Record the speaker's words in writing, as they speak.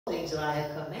things that I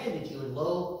have commanded you, and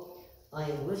lo, I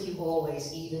am with you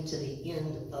always, even to the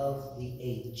end of the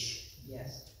age.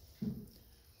 Yes.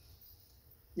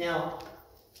 Now,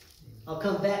 I'll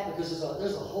come back because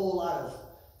there's a whole lot of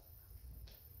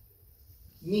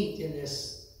meat in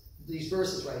these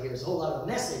verses right here. There's a whole lot of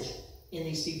message in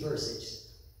these few verses.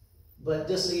 But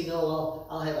just so you know,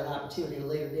 I'll have an opportunity at a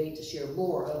later date to share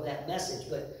more of that message.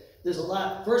 But there's a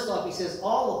lot. First off, he says,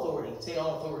 all authority, say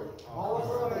all authority, All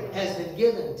authority has been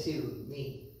given to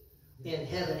me in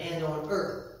heaven and on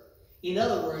earth. In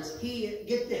other words,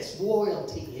 get this,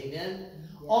 royalty, amen?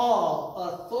 Yes. All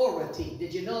authority.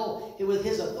 Did you know with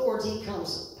his authority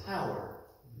comes power?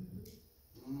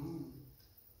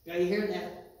 Are you hearing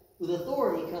that? With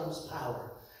authority comes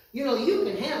power. You know, you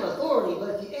can have authority,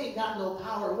 but if you ain't got no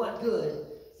power, what good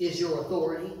is your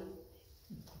authority?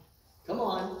 Come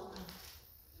on.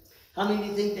 How many of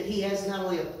you think that he has not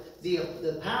only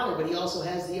the power, but he also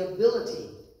has the ability?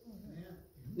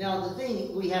 Now, the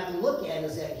thing we have to look at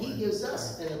is that he gives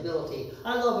us an ability.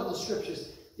 I love what the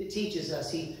scriptures teaches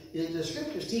us. The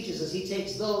scriptures teaches us he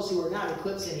takes those who are not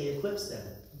equipped and he equips them.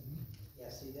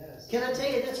 Yes, he does. Can I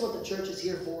tell you, that's what the church is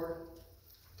here for?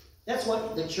 That's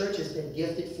what the church has been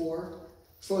gifted for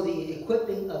the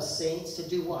equipping of saints to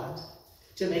do what?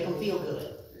 To make them feel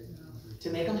good. To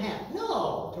make them happy.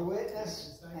 No. To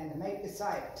witness and to make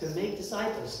disciples. To make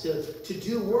disciples. To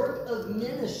do work of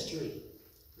ministry.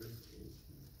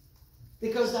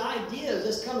 Because the idea of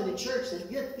just coming to church, and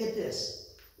get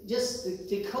this, just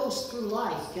to coast through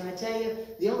life, can I tell you,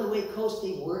 the only way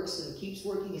coasting works and keeps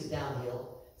working is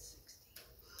downhill.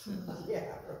 Yeah.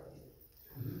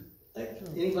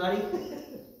 Anybody?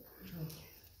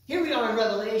 Here we are in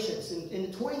Revelations.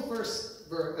 In the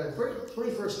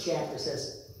 21st chapter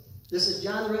says, this is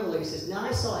John the Revelator. He says, now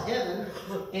I saw heaven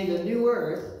and a new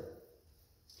earth.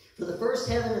 For the first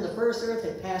heaven and the first earth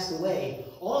had passed away.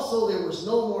 Also there was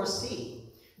no more sea.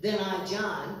 Then I,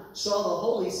 John, saw the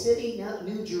holy city,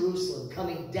 New Jerusalem,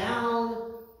 coming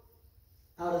down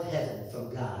out of heaven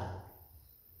from God,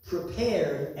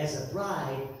 prepared as a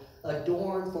bride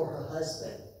adorned for her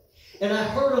husband. And I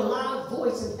heard a loud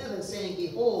voice in heaven saying,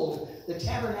 behold, the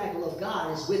tabernacle of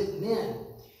God is with men,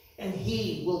 and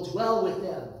he will dwell with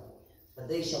them, and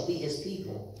they shall be his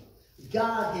people.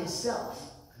 God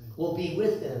himself will be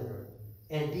with them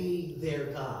and be their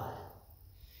God.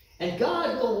 And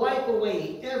God will wipe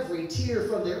away every tear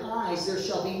from their eyes. There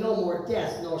shall be no more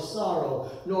death, nor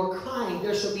sorrow, nor crying.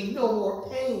 There shall be no more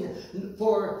pain,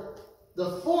 for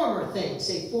the former things,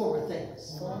 say former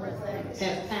things,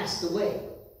 have passed away.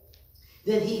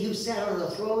 Then he who sat on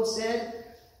the throne said,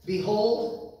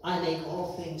 behold, I make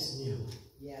all things new.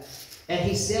 Yes. And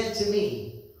he said to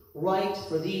me, write,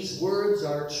 for these words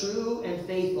are true and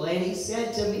faithful. And he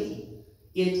said to me,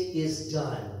 it is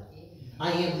done.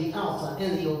 I am the Alpha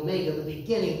and the Omega, the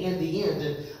beginning and the end.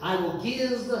 And I will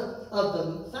give of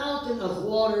the fountain of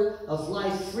water of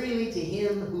life freely to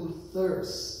him who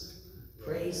thirsts.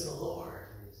 Praise the Lord.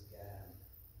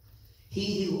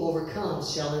 He who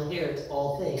overcomes shall inherit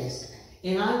all things.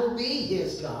 And I will be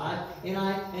his God,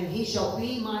 and he shall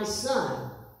be my son.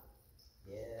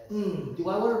 Yes. Do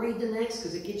I want to read the next?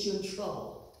 Because it gets you in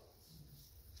trouble.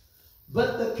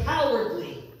 But the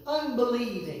cowardly,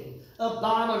 unbelieving,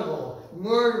 abominable,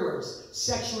 murderers,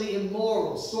 sexually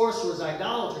immoral, sorcerers,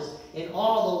 idolaters, and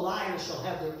all the liars shall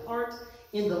have their part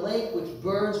in the lake which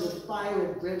burns with fire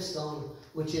and brimstone,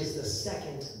 which is the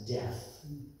second death.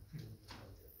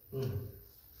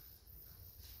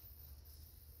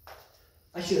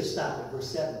 I should have stopped at verse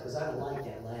 7 because I don't like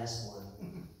that last one.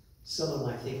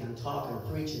 Someone might think I'm talking or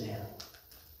preaching at them.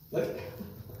 But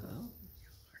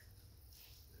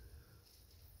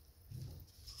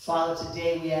Father,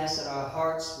 today we ask that our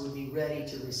hearts would be ready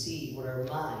to receive what our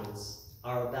minds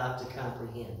are about to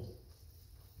comprehend.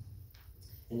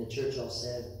 And the church all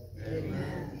said,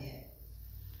 amen.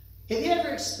 Have you ever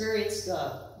experienced,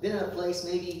 been in a place,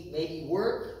 maybe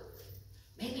work,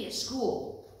 maybe at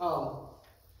school,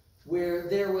 where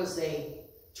there was a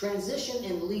transition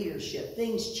in leadership?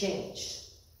 Things changed.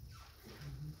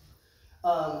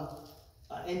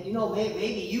 And you know,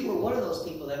 maybe you were one of those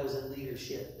people that was in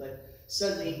leadership, but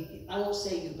suddenly, I won't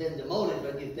say you've been demoted,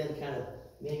 but you've been kind of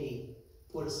maybe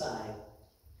put aside.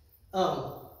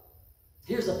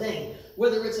 Here's the thing.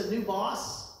 Whether it's a new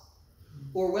boss,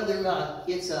 or whether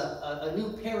it's a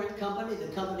new parent company,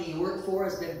 the company you work for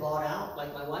has been bought out,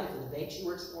 like my wife and the bank she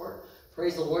works for.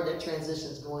 Praise the Lord, that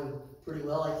transition's going pretty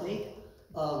well, I think.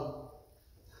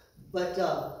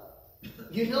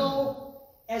 You know,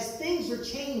 as things are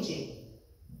changing,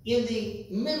 in the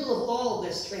middle of all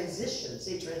this transition,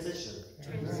 say transition.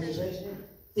 Transition.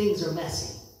 Things are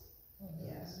messy.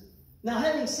 Yes. Now,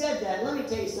 having said that, let me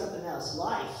tell you something else.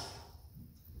 Life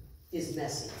is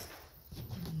messy.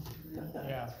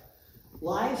 Yeah.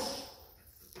 Life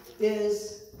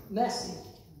is messy.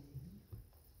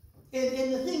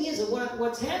 And the thing is,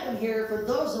 what's happened here, for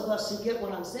those of us who get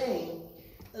what I'm saying,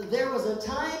 there was a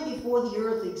time before the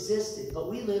earth existed, but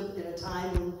we live in a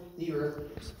time when the earth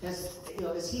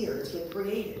is here. It's been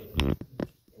created.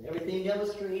 And everything that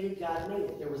was created, God made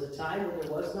it. There was a time when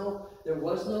there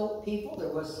was no people.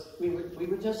 We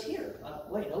were just here.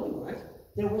 Wait, no, we weren't.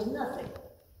 There was nothing.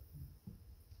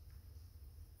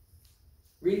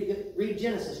 Read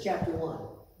Genesis chapter 1.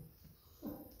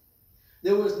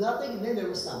 There was nothing, and then there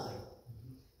was something.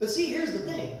 But see, here's the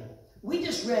thing. We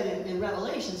just read in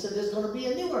Revelation that there's going to be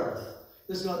a new earth.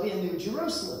 There's going to be a new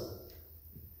Jerusalem.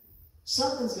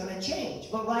 Something's going to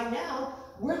change. But right now,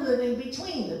 we're living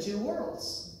between the two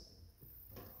worlds.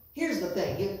 Here's the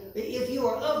thing. If you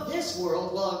are of this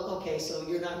world, well, okay, so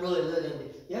you're not really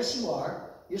living. Yes, you are.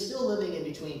 You're still living in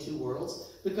between two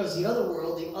worlds, because the other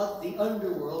world, the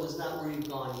underworld, is not where you've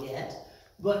gone yet.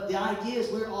 But the idea is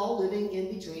we're all living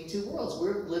in between two worlds.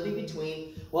 We're living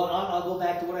between, well, I'll go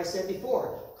back to what I said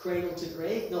before, cradle to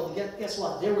grave. No, guess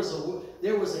what? There was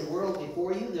a world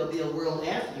before you. There'll be a world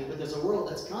after you, but there's a world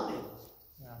that's coming.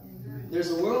 Yeah.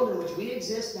 There's a world in which we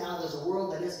exist now. There's a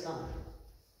world that is coming.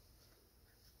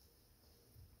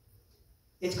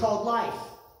 It's called life.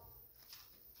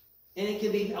 And it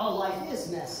can be, life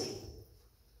is messy.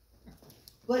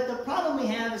 But the problem we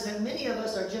have is that many of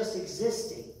us are just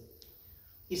existing.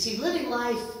 You see, living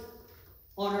life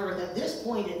on earth at this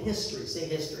point in history, say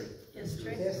history.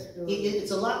 History.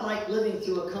 It's a lot like living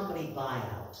through a company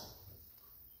buyout.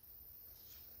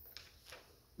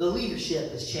 The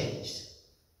leadership has changed.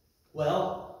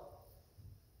 Well,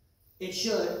 it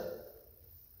should.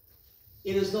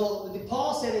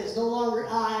 Paul said it is no longer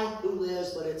I who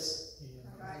lives, but it's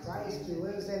Christ who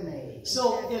lives in me.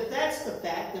 So if that's the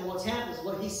fact, then what's happened is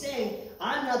what he's saying,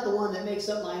 I'm not the one that makes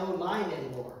up my own mind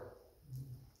anymore.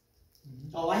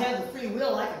 Oh, I have the free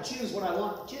will. I can choose what I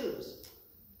want to choose.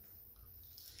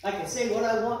 I can say what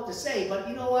I want to say. But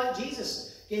you know what?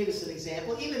 Jesus gave us an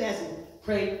example, even as he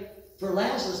prayed for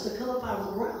Lazarus to come up out of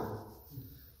the ground.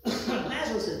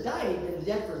 Lazarus had died. He'd been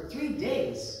dead for 3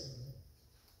 days.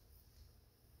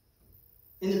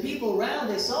 And the people around,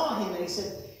 they saw him, and he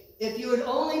said, if you had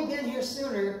only been here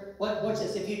sooner, watch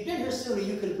this, if you'd been here sooner,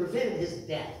 you could have prevented his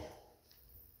death.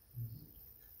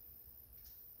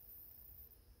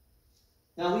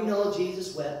 Now, we know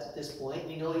Jesus wept at this point.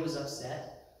 We know he was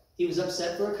upset. He was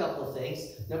upset for a couple of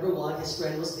things. Number one, his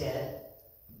friend was dead.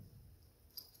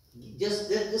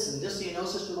 Listen, just so you know,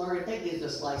 Sister Margaret, that gives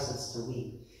us license to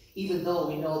weep. Even though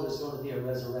we know there's going to be a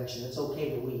resurrection, it's okay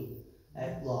to weep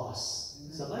at loss.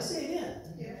 Somebody say amen.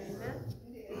 Yeah.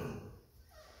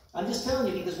 I'm just telling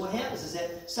you, because what happens is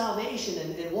that salvation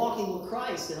and walking with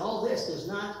Christ and all this does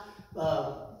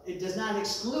not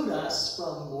exclude us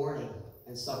from mourning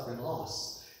and suffering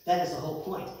loss. That is the whole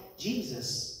point.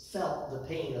 Jesus felt the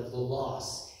pain of the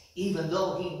loss, even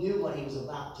though he knew what he was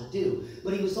about to do.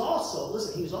 But he was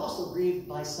also grieved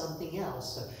by something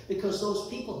else, because those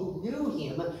people who knew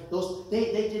him,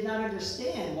 they did not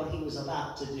understand what he was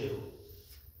about to do.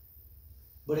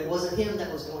 But it wasn't him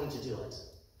that was going to do it.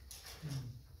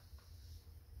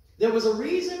 There was a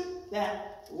reason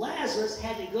that Lazarus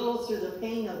had to go through the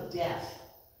pain of death.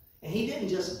 And he didn't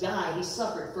just die, he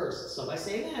suffered first. Somebody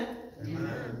say amen.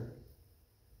 Amen.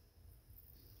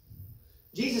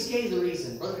 Jesus gave the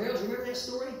reason. Brother Harold, do you remember that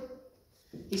story?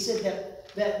 He said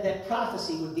that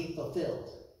prophecy would be fulfilled.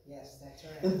 Yes, that's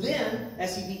right. And then,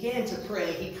 as he began to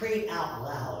pray, he prayed out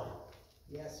loud.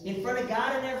 Yes. In front of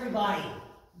God and everybody.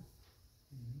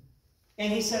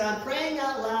 And he said, I'm praying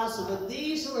out loud so that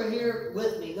these who are here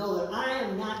with me know that I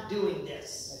am not doing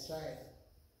this. That's right.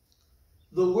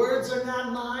 The words are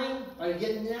not mine. Are you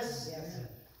getting this? Yes.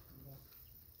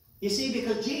 You see,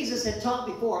 because Jesus had taught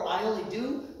before, I only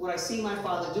do what I see my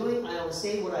Father doing. I only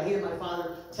say what I hear my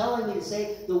Father telling me to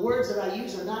say. The words that I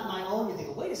use are not my own. You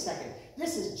think, wait a second.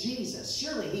 This is Jesus.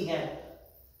 Surely he had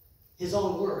his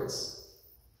own words.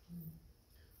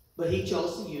 But he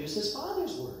chose to use his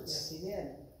Father's words. Yes, he did.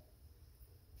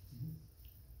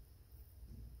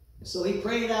 So he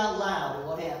prayed out loud, and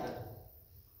what happened?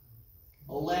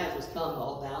 Old Lazarus come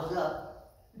all bound up.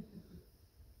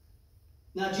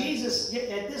 Now Jesus,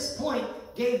 at this point,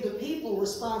 gave the people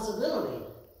responsibility.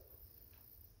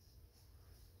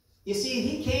 You see,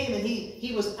 he came and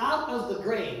he was out of the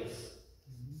grave,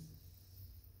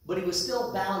 but he was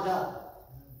still bound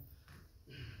up.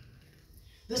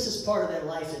 This is part of that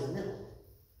life in the middle.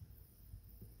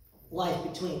 life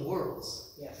between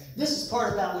worlds. Yes. This is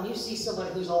part about when you see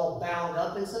somebody who's all bound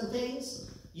up in some things,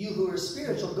 you who are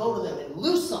spiritual, go to them and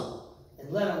loose them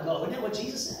and let them go. Isn't that what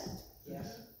Jesus said?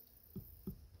 Yes.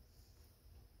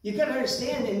 You've got to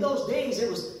understand, in those days, it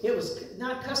was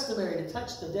not customary to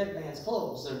touch the dead man's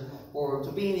clothes or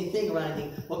to be anything or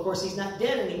anything. Well, of course, he's not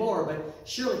dead anymore, but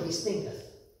surely he stinketh.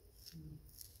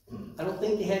 I don't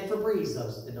think they had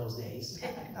Febreze in those days.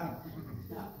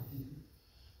 No.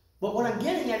 But what I'm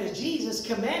getting at is Jesus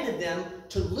commanded them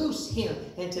to loose him.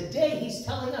 And today he's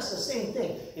telling us the same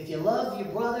thing. If you love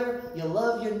your brother, you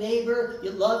love your neighbor, you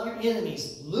love your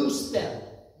enemies, loose them.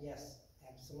 Yes,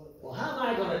 absolutely. Well, how am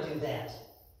I going to do that?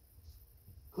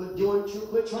 Quit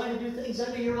trying to do things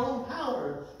under your own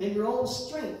power and your own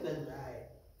strength. And Right.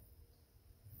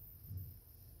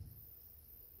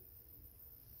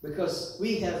 because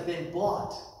we have been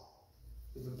bought.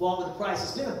 We've been bought with a price.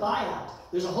 It's been a buyout.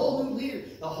 There's a whole new leader,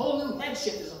 a whole new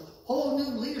headship. There's a whole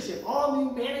new leadership, all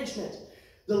new management.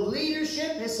 The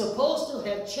leadership is supposed to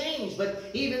have changed, but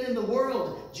even in the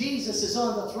world, Jesus is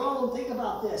on the throne. Think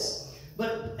about this.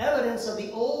 But evidence of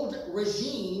the old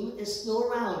regime is still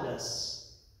around us.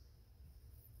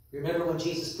 Remember when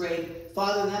Jesus prayed,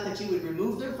 Father, not that you would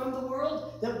remove them from the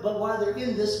world, but while they're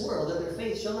in this world, that their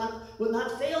faith will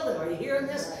not fail them. Are you hearing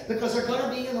this? Because they're going to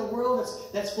be in a world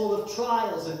that's full of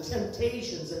trials and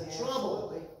temptations and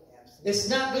trouble. Absolutely. It's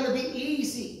not going to be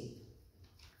easy.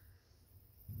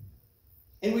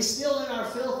 And we're still in our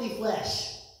filthy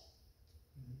flesh.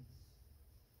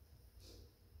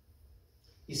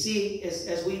 You see,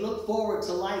 as we look forward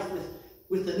to life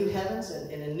with the new heavens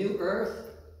and a new earth,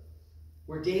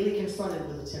 we're daily confronted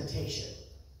with a temptation.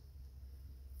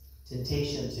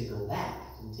 Temptation to go back.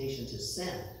 Temptation to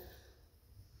sin.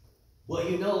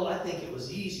 Well, I think it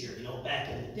was easier, back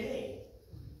in the day.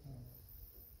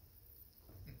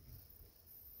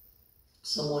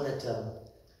 Someone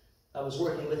I was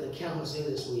working with in Kalamazoo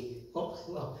this week. Oh,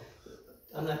 well,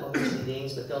 I'm not going to mention the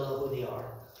names, but they'll know who they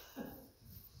are.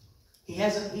 He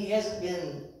hasn't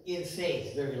been in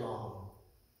faith very long.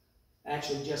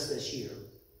 Actually, just this year.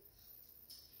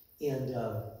 And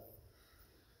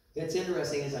it's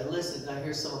interesting as I listen and I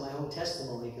hear some of my own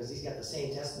testimony, because he's got the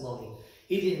same testimony.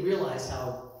 He didn't realize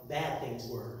how bad things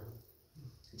were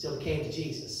until he came to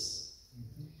Jesus.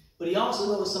 But he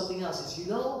also noticed something else. Is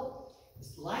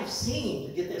life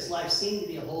seemed to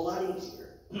be a whole lot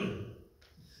easier.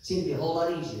 Seemed to be a whole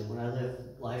lot easier when I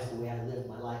lived life the way I lived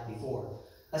my life before.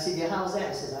 I said, yeah, how's that?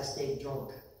 He says, I stayed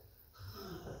drunk.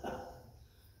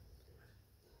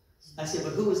 I said,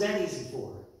 but who was that easy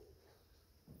for?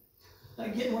 Are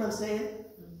you getting what I'm saying?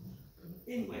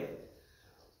 Anyway.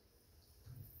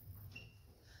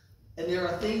 And there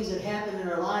are things that happen in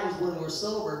our lives when we're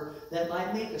sober that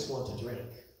might make us want to drink.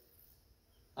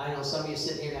 I know some of you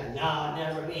sitting here now, no,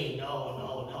 never me,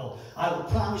 no. I will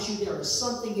promise you there is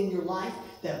something in your life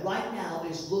that right now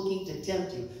is looking to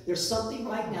tempt you. There's something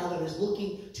right now that is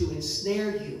looking to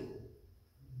ensnare you.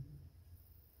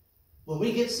 When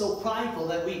we get so prideful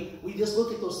that we just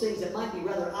look at those things that might be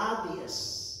rather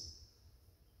obvious.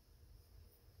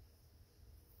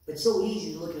 It's so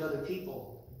easy to look at other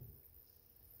people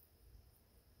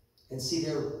and see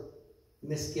their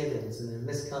misgivings and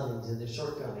their miscomings and their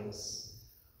shortcomings.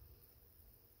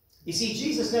 You see,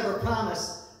 Jesus never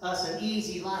promised us an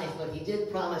easy life, but he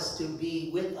did promise to be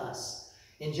with us.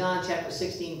 In John chapter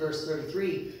 16, verse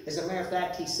 33, as a matter of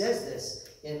fact, he says this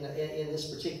in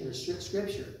this particular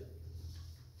scripture.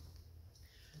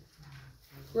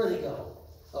 Where'd he go?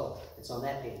 Oh, it's on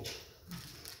that page.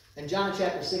 In John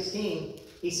chapter 16,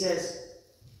 he says,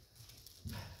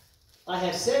 I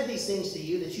have said these things to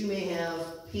you that you may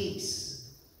have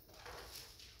peace.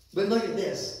 But look at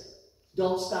this.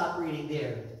 Don't stop reading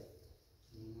there.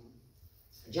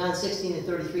 John 16 and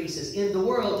 33 says, in the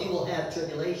world you will have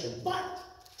tribulation, but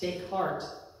take heart,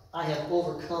 I have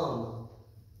overcome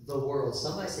the world.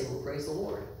 Somebody say, well, praise the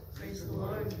Lord. Praise the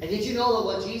Lord. And did you know that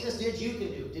what Jesus did, you can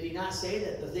do? Did he not say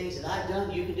that the things that I've done,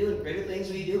 you can do, and greater things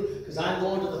will you do? Because I'm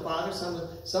going to the Father.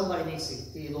 Somebody needs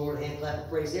to be the Lord hand clap of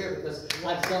praise there, because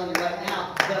I'm telling you right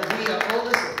now that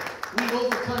we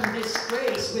overcome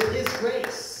disgrace with his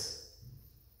grace.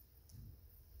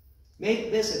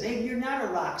 Maybe you're not a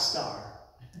rock star.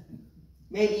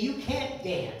 Maybe you can't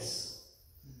dance.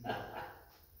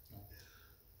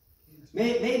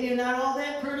 Maybe you're not all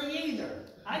that pretty either.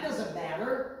 It doesn't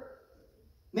matter.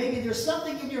 Maybe there's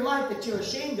something in your life that you're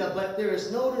ashamed of, but there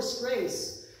is no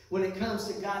disgrace when it comes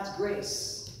to God's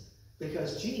grace,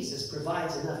 because Jesus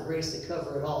provides enough grace to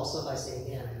cover it all. Somebody say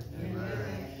amen.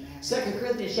 Amen. 2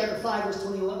 Corinthians chapter 5, verse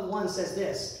 21 says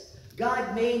this,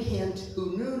 God made him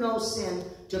who knew no sin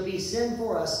to be sin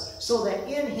for us, so that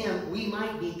in him we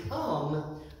might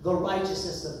become the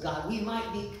righteousness of God. We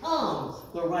might become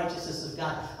the righteousness of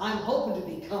God. I'm hoping to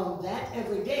become that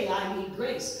every day. I need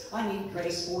grace. I need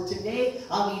grace for today.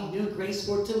 I'll need new grace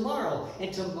for tomorrow.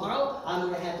 And tomorrow I'm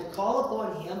going to have to call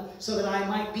upon him so that I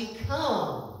might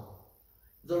become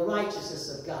the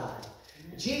righteousness of God.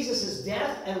 Jesus'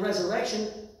 death and resurrection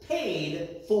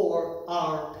paid for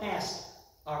our past,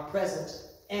 our present,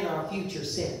 and our future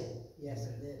sin. Yes,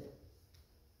 it did.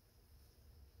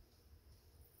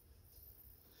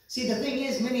 See, the thing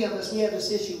is, many of us, we have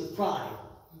this issue with pride.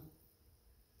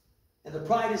 And the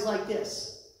pride is like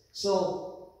this.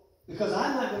 So, because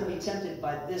I'm not going to be tempted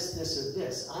by this, this, or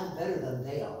this, I'm better than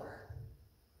they are.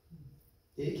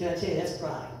 Can I tell you, that's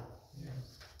pride.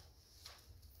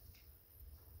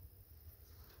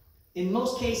 In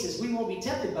most cases, we won't be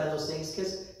tempted by those things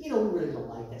because, we really don't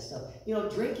like that stuff.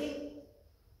 Drinking,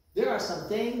 there are some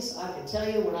things I can tell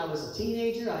you when I was a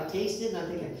teenager, I tasted and I'm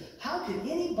thinking, how can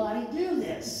anybody do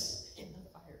this?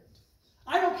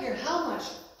 I don't care how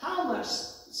much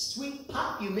sweet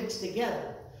pop you mix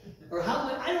together, or how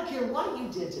much, I don't care what you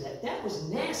did to that. That was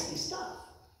nasty stuff.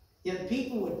 Yet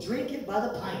people would drink it by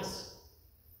the pints,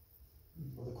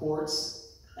 or the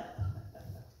quarts.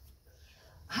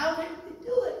 How did they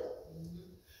do it?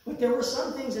 But there were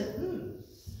some things that,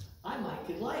 I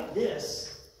could like this.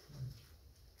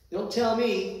 Don't tell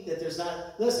me that there's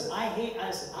not. Listen,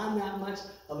 I'm not much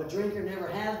of a drinker, never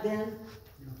have been,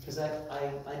 because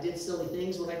I did silly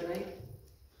things when I drank,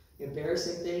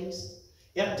 embarrassing things.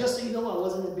 Yeah, just so you know, I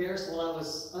wasn't embarrassed while I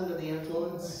was under the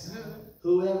influence.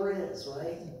 Whoever it is,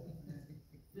 right?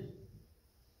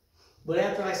 But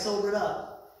after I sobered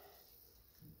up,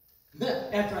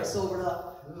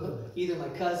 either my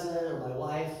cousin or my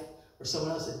wife or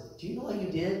someone else said, "Do you know what you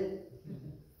did?"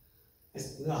 I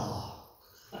said, "No."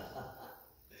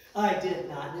 I did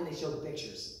not. And then they showed the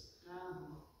pictures.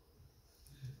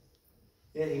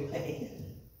 Anyway,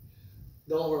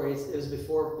 don't worry. It was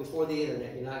before the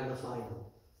internet. You're not going to find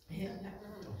them.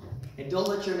 And don't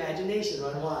let your imagination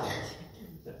run wild.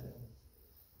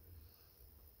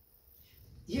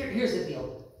 Here's the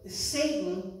deal.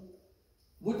 Satan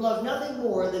would love nothing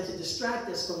more than to distract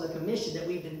us from the commission that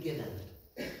we've been given.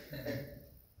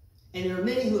 And there are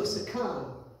many who have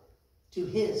succumbed to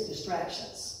his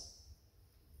distractions.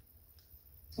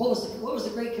 What was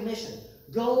the Great Commission?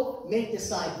 Go make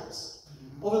disciples.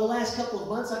 Over the last couple of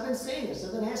months, I've been saying this.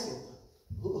 I've been asking,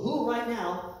 who right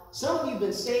now, some of you have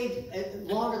been saved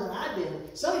longer than I've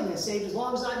been. Some of you have been saved as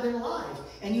long as I've been alive.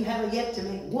 And you haven't yet to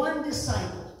make one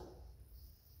disciple.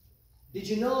 Did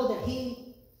you know that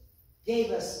he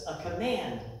gave us a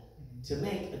command to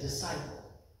make a disciple?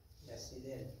 Yes, he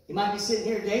did. You might be sitting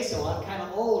here today, so I'm kind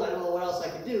of old. I don't know what else I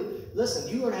could do. Listen,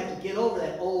 you're going to have to get over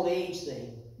that old age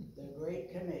thing. The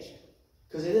Great Commission.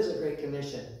 Because it is a great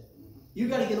commission. You've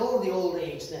got to get over the old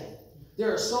age thing.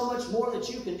 There is so much more that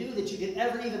you can do that you could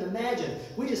ever even imagine.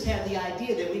 We just have the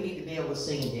idea that we need to be able to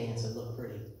sing and dance and look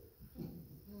pretty.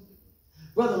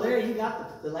 Brother Larry, you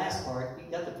got the last part.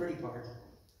 You got the pretty part.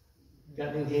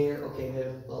 Got new hair. Okay,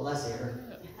 well, less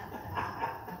hair.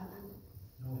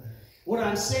 What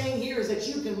I'm saying here is that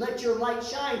you can let your light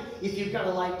shine if you've got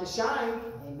a light to shine.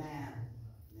 Amen.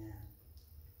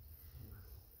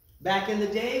 Back in the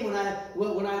day when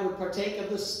I would partake of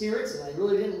the spirits, and I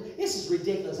really didn't, this is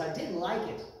ridiculous, I didn't like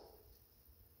it.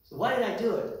 So why did I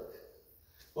do it?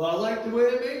 Well, I like the way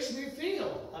it makes me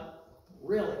feel.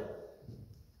 Really?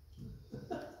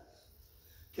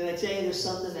 Can I tell you there's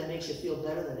something that makes you feel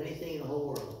better than anything in the whole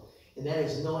world? And that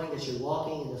is knowing that you're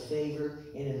walking in the favor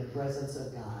and in the presence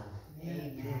of God.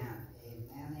 Amen.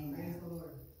 Amen.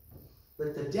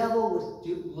 But the devil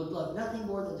would love nothing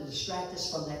more than to distract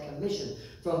us from that commission,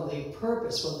 from the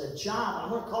purpose, from the job. I'm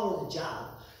going to call it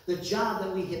the job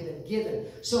that we have been given.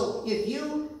 So if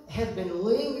you have been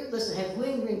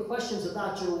lingering questions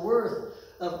about your worth,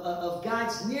 of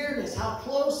God's nearness, how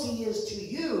close he is to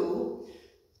you,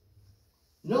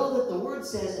 know that the word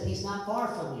says that he's not far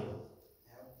from you.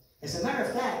 As a matter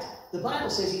of fact, the Bible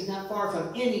says he's not far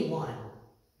from anyone.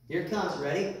 Here it comes,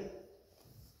 ready?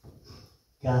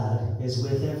 God is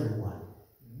with everyone.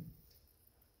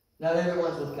 Not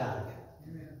everyone's with God.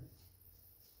 Amen.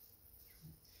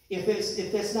 If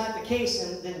it's not the case,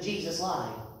 then Jesus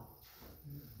lied.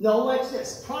 No, watch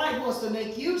this. Pride wants to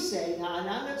make you say,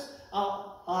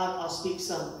 I'll speak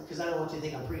some, because I don't want you to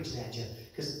think I'm preaching at you.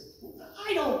 Because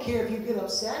I don't care if you get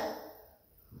upset.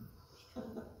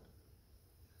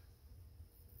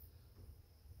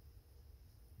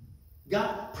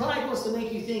 Pride wants to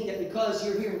make you think that because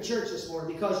you're here in church this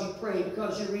morning, because you pray,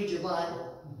 because you read your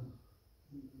Bible,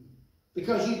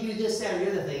 because you do this, that, or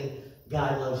the other thing,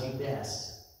 God loves you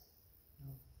best.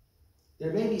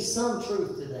 There may be some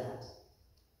truth to that.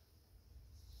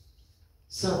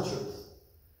 Some truth.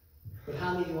 But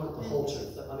how many of you want the whole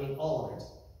truth? I mean, all of it.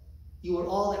 You want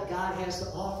all that God has to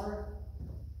offer?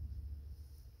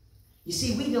 You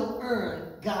see, we don't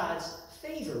earn God's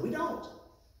favor. We don't.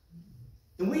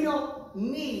 And we don't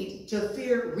need to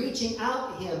fear reaching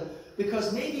out to Him,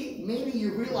 because maybe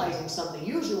you're realizing something.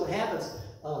 Usually what happens,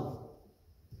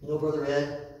 Brother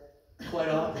Ed, quite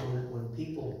often when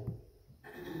people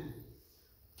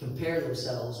compare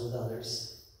themselves with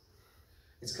others,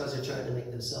 it's because they're trying to make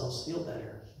themselves feel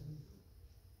better.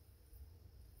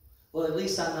 Well, at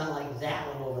least I'm not like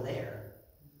that one over there.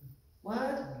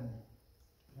 What?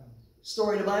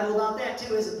 Story in the Bible about that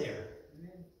too, isn't there?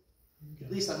 At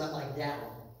least I'm not like that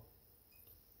one.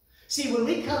 See, when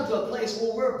we come to a place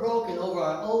where we're broken over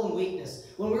our own weakness,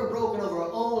 when we're broken over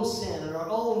our own sin and our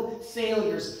own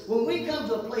failures, when we come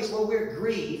to a place where we're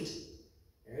grieved,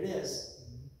 there it is.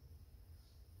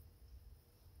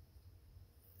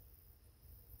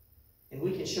 And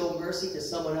we can show mercy to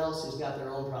someone else who's got their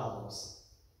own problems.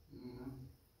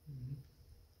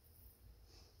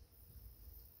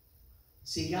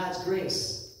 See, God's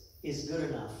grace is good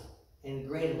enough and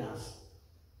great enough.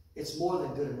 It's more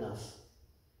than good enough.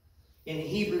 In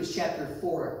Hebrews chapter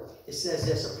 4, it says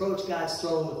this: approach God's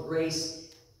throne with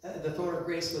grace, the throne of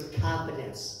grace with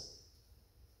confidence.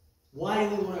 Why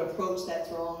do we want to approach that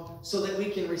throne? So that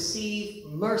we can receive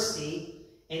mercy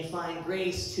and find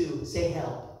grace to say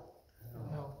help.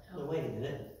 Help. No, wait a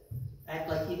minute. Act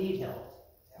like you need help.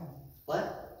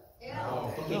 What?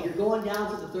 Help. Okay, you're going down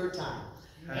for the third time.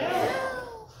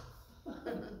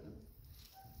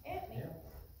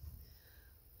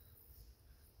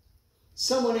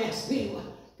 Someone asked me,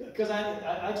 because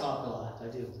I talk a lot, I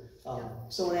do.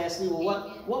 Someone asked me,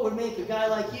 well, what would make a guy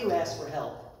like you ask for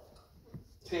help?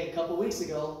 Okay, a couple weeks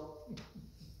ago,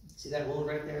 see that wound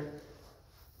right there?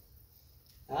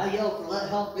 I yelled for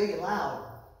help big and loud.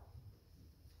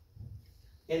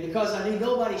 And because I knew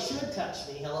nobody should touch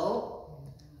me, hello?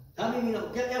 How many of you know,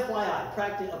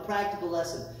 FYI, a practical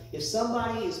lesson. If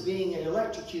somebody is being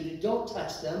electrocuted, don't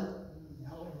touch them.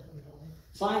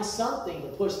 Find something to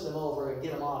push them over and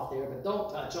get them off there, but don't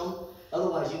touch them.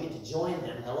 Otherwise, you get to join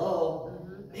them. Hello?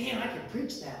 Man, I can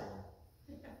preach that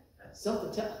one. Something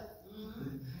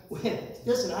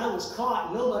listen, I was caught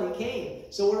and nobody came.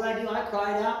 So what did I do? I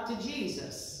cried out to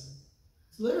Jesus.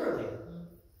 Literally.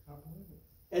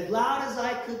 As loud as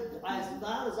I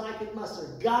could muster.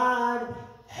 God,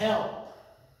 help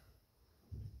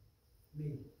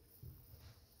me.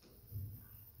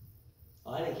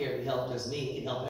 Oh, I didn't care if he helped just me. He helped